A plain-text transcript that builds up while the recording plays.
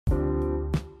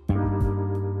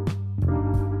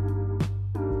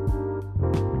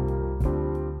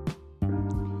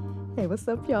what's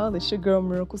up, y'all? It's your girl,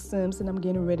 Miracle Sims, and I'm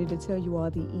getting ready to tell you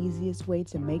all the easiest way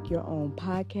to make your own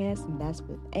podcast, and that's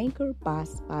with Anchor by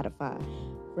Spotify.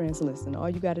 Friends, listen, all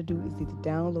you got to do is either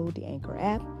download the Anchor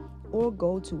app or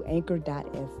go to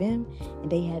anchor.fm, and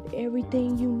they have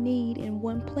everything you need in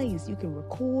one place. You can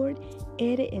record,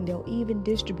 edit, and they'll even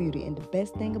distribute it. And the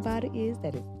best thing about it is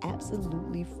that it's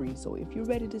absolutely free. So if you're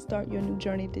ready to start your new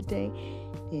journey today,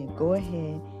 then go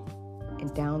ahead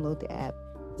and download the app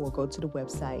or go to the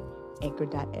website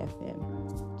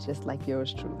anchor.fm, just like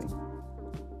yours truly.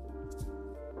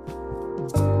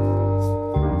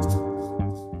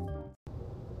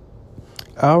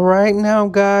 All right, now,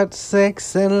 God,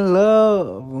 sex, and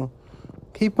love.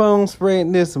 Keep on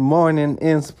spreading this morning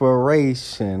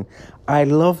inspiration. I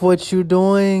love what you're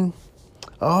doing.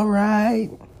 All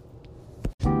right.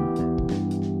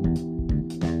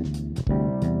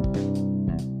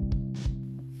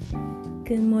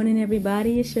 Good morning,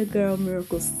 everybody. It's your girl,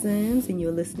 Miracle Sims, and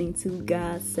you're listening to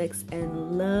God, Sex,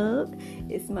 and Love.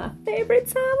 It's my favorite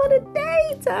time of the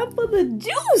day. Time for the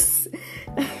juice.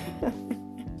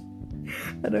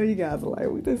 I know you guys are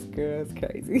like, this girl is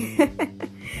crazy.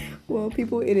 Well,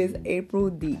 people, it is April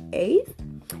the 8th,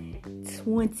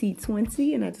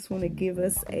 2020, and I just want to give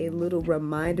us a little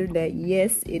reminder that,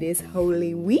 yes, it is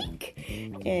Holy Week.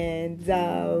 And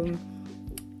so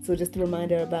just a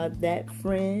reminder about that,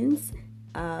 friends.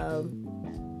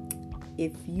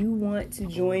 If you want to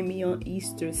join me on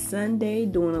Easter Sunday,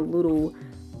 doing a little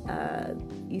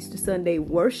Easter Sunday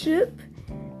worship,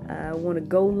 I want to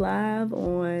go live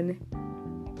on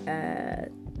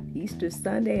Easter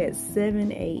Sunday at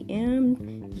 7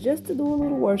 a.m. just to do a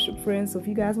little worship, friends. So if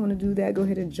you guys want to do that, go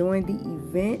ahead and join the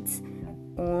event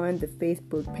on the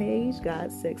Facebook page,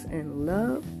 God, Sex, and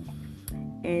Love.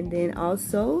 And then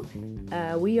also,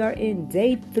 we are in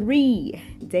day three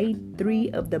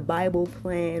of the Bible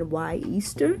Plan Why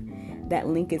Easter. That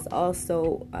link is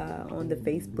also on the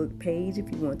Facebook page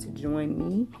if you want to join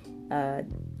me.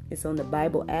 It's on the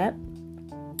Bible app.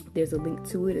 There's a link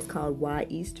to it. It's called Why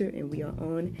Easter, and we are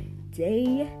on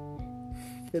day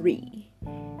 3.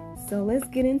 So let's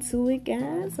get into it,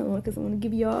 guys. Because I want to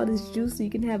give you all this juice so you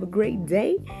can have a great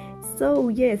day. So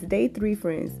yes, day 3,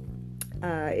 friends.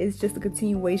 It's just a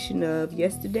continuation of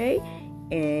yesterday,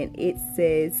 and it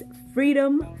says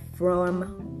freedom from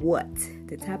what?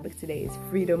 The topic today is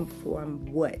freedom from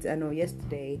what? I know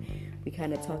yesterday we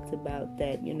kind of talked about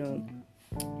that,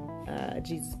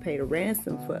 Jesus paid a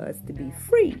ransom for us to be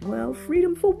free. Well,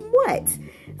 freedom for what?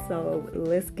 So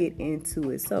let's get into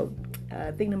it. So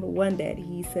thing number 1 that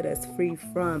he set us free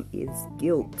from is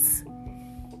guilt.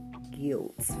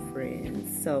 Guilt,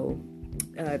 friends. So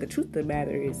the truth of the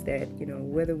matter is that,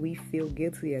 whether we feel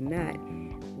guilty or not,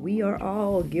 we are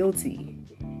all guilty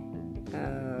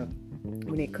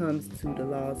when it comes to the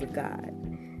laws of God.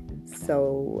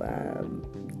 So,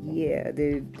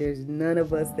 there's none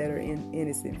of us that are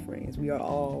innocent, friends. We are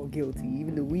all guilty,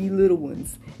 even the wee little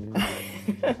ones,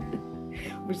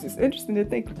 which is interesting to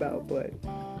think about, but,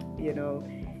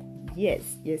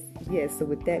 yes. So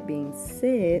with that being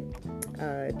said,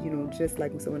 just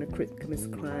like when someone commits a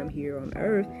crime here on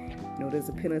earth, there's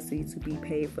a penalty to be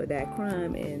paid for that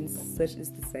crime, and such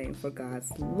is the same for God's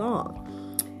law.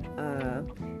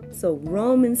 So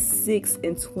Romans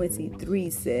 6:23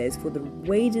 says, "For the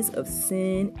wages of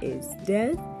sin is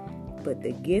death, but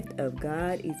the gift of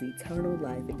God is eternal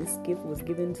life." And this gift was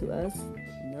given to us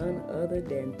none other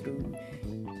than through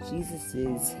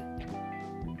Jesus's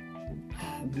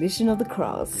mission of the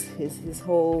cross, his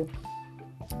whole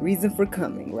reason for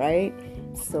coming, right?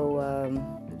 So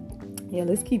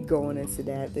let's keep going into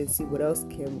that. Let's see what else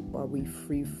are we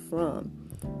free from.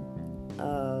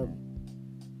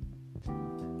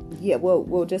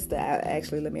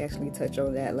 Let me actually touch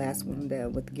on that last one there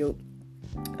with guilt.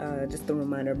 Just a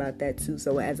reminder about that too.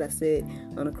 So as I said,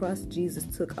 on the cross, Jesus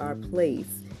took our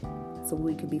place so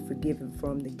we could be forgiven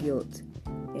from the guilt,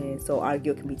 and so our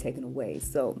guilt can be taken away.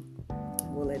 So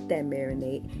we'll let that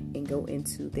marinate and go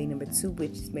into thing number 2,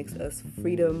 which makes us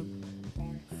freedom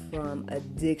from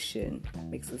addiction.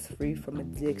 Makes us free from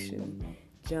addiction.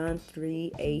 John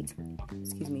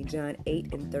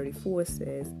 8:34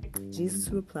 says, Jesus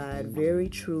replied, "Very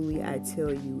truly I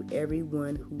tell you,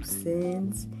 everyone who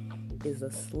sins is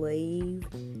a slave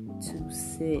to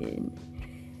sin."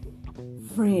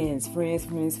 Friends.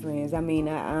 I mean,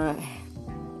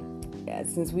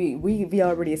 since we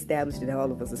already established that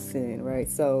all of us are sin, right?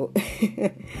 So,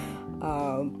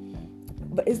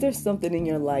 but is there something in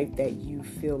your life that you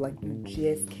feel like you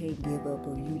just can't give up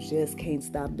or you just can't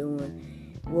stop doing?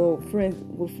 Well, friends,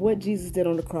 with what Jesus did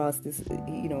on the cross,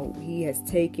 he has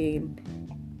taken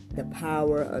the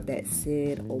power of that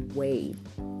sin away.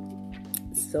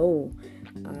 so,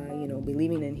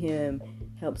 believing in him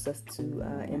helps us to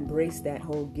embrace that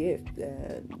whole gift,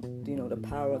 the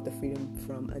power of the freedom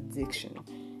from addiction.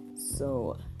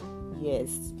 So,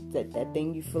 yes, that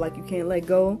thing you feel like you can't let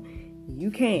go, you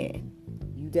can.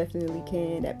 You definitely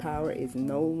can. That power is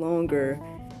no longer,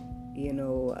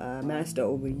 master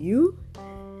over you,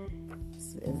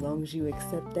 as long as you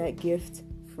accept that gift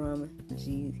from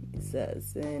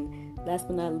Jesus. And last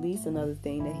but not least, another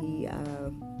thing that he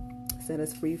set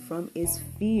us free from is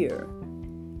fear.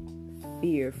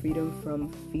 Freedom from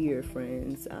fear,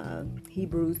 friends.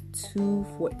 Hebrews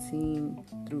 2:14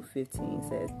 through 15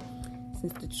 says,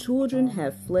 "Since the children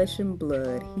have flesh and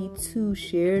blood, he too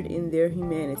shared in their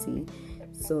humanity,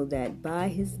 so that by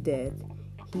his death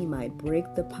he might break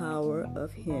the power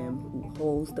of him who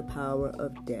holds the power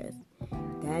of death,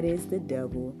 that is the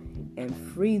devil, and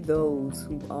free those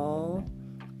who all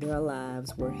their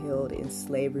lives were held in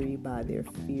slavery by their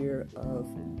fear of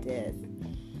death."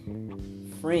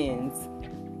 Friends,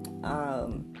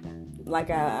 like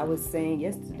I was saying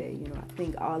yesterday, I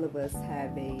think all of us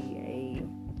have a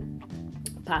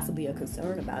possibly a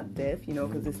concern about death,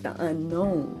 because it's the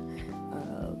unknown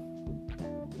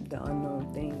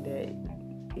thing that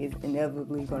is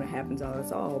inevitably going to happen to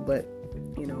us all. But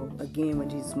again, when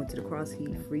Jesus went to the cross,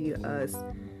 he freed us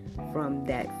from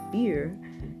that fear.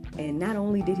 And not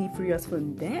only did he free us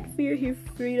from that fear, he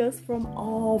freed us from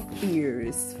all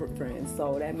fears, friends.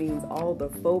 So that means all the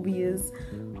phobias,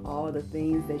 all the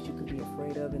things that you could be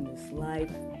afraid of in this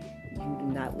life, you do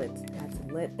not have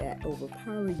to let that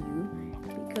overpower you,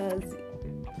 because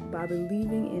by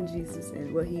believing in Jesus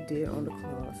and what he did on the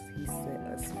cross, he set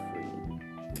us free.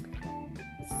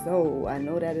 So I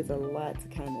know that is a lot to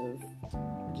kind of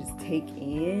just take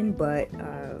in, but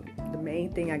the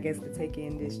main thing, I guess, to take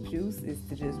in this juice is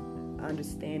to just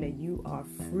understand that you are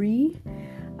free.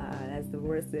 As the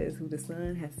word says, who the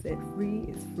Son has set free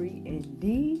is free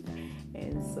indeed.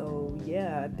 And so,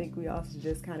 I think we also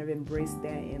just kind of embrace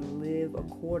that and live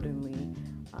accordingly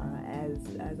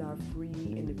as our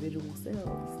free individual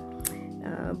selves.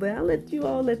 But I'll let you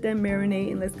all let that marinate,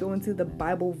 and let's go into the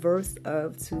Bible verse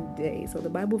of today. So the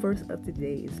Bible verse of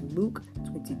today is Luke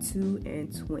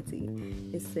 22:20.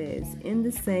 It says, "In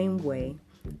the same way,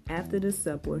 after the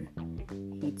supper,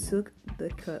 he took the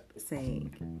cup,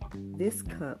 saying, 'This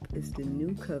cup is the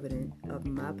new covenant of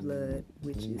my blood,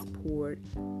 which is poured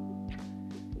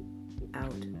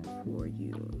out for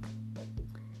you.'"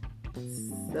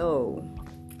 So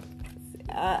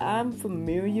I'm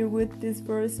familiar with this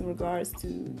verse in regards to,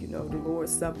 the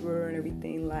Lord's Supper and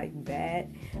everything like that.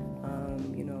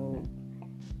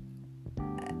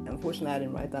 Unfortunately, I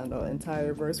didn't write down the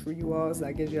entire verse for you all, so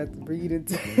I guess you have to read it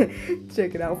to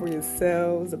check it out for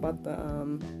yourselves about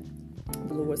the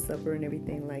Lord's Supper and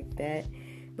everything like that.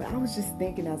 But I was just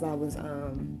thinking as I was,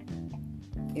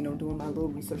 doing my little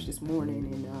research this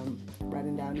morning and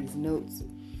writing down these notes,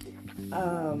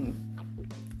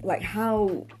 like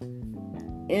how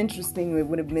interesting it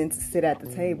would have been to sit at the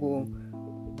table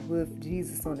with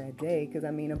Jesus on that day. Because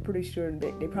I'm pretty sure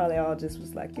that they probably all just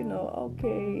was like,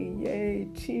 okay, yay,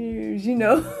 cheers,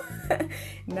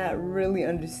 not really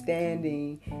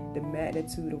understanding the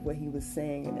magnitude of what he was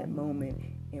saying in that moment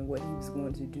and what he was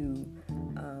going to do.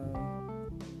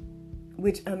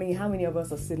 Which, how many of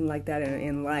us are sitting like that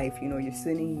in life? You're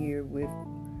sitting here with,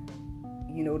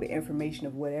 the information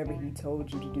of whatever he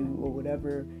told you to do, or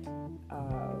whatever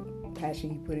passion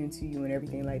he put into you and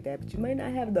everything like that, but you might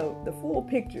not have the full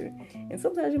picture. And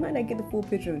sometimes you might not get the full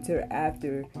picture until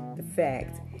after the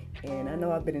fact. And I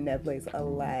know I've been in that place a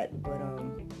lot, but I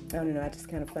don't know, I just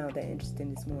kind of found that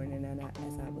interesting this morning. And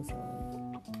as I was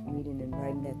reading and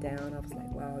writing that down, I was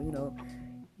like, wow,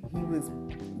 he was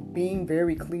being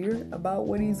very clear about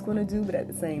what he's going to do, but at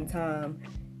the same time,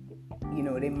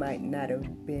 they might not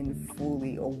have been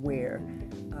fully aware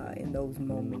in those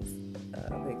moments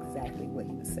of exactly what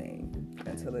he was saying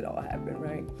until it all happened,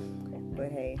 right?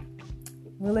 But hey,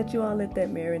 we'll let you all let that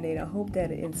marinate. I hope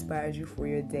that it inspires you for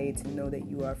your day to know that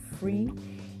you are free,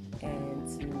 and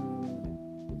to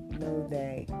know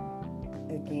that,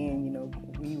 again,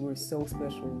 we were so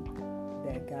special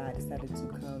that God decided to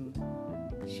come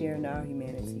share in our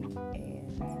humanity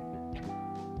and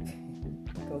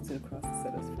go to the cross to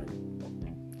set us free,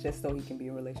 just so he can be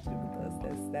in relationship with us.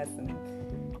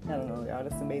 I don't know, y'all,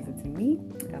 that's amazing to me.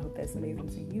 I hope that's amazing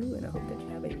to you, and I hope that you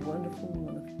have a wonderful,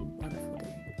 wonderful, wonderful day.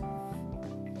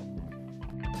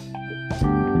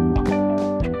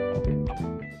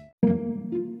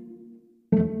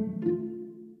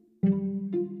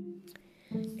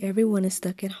 Everyone is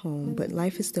stuck at home, but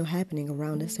life is still happening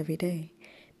around us every day.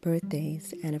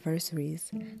 birthdays,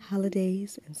 anniversaries,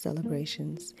 holidays, and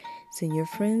celebrations. Send your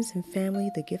friends and family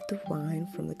the gift of wine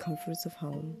from the comforts of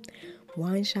home.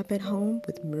 Wine shop at home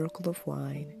with Miracle of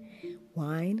Wine.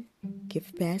 Wine,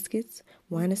 gift baskets,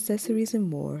 wine accessories, and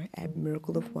more at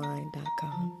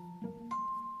miracleofwine.com.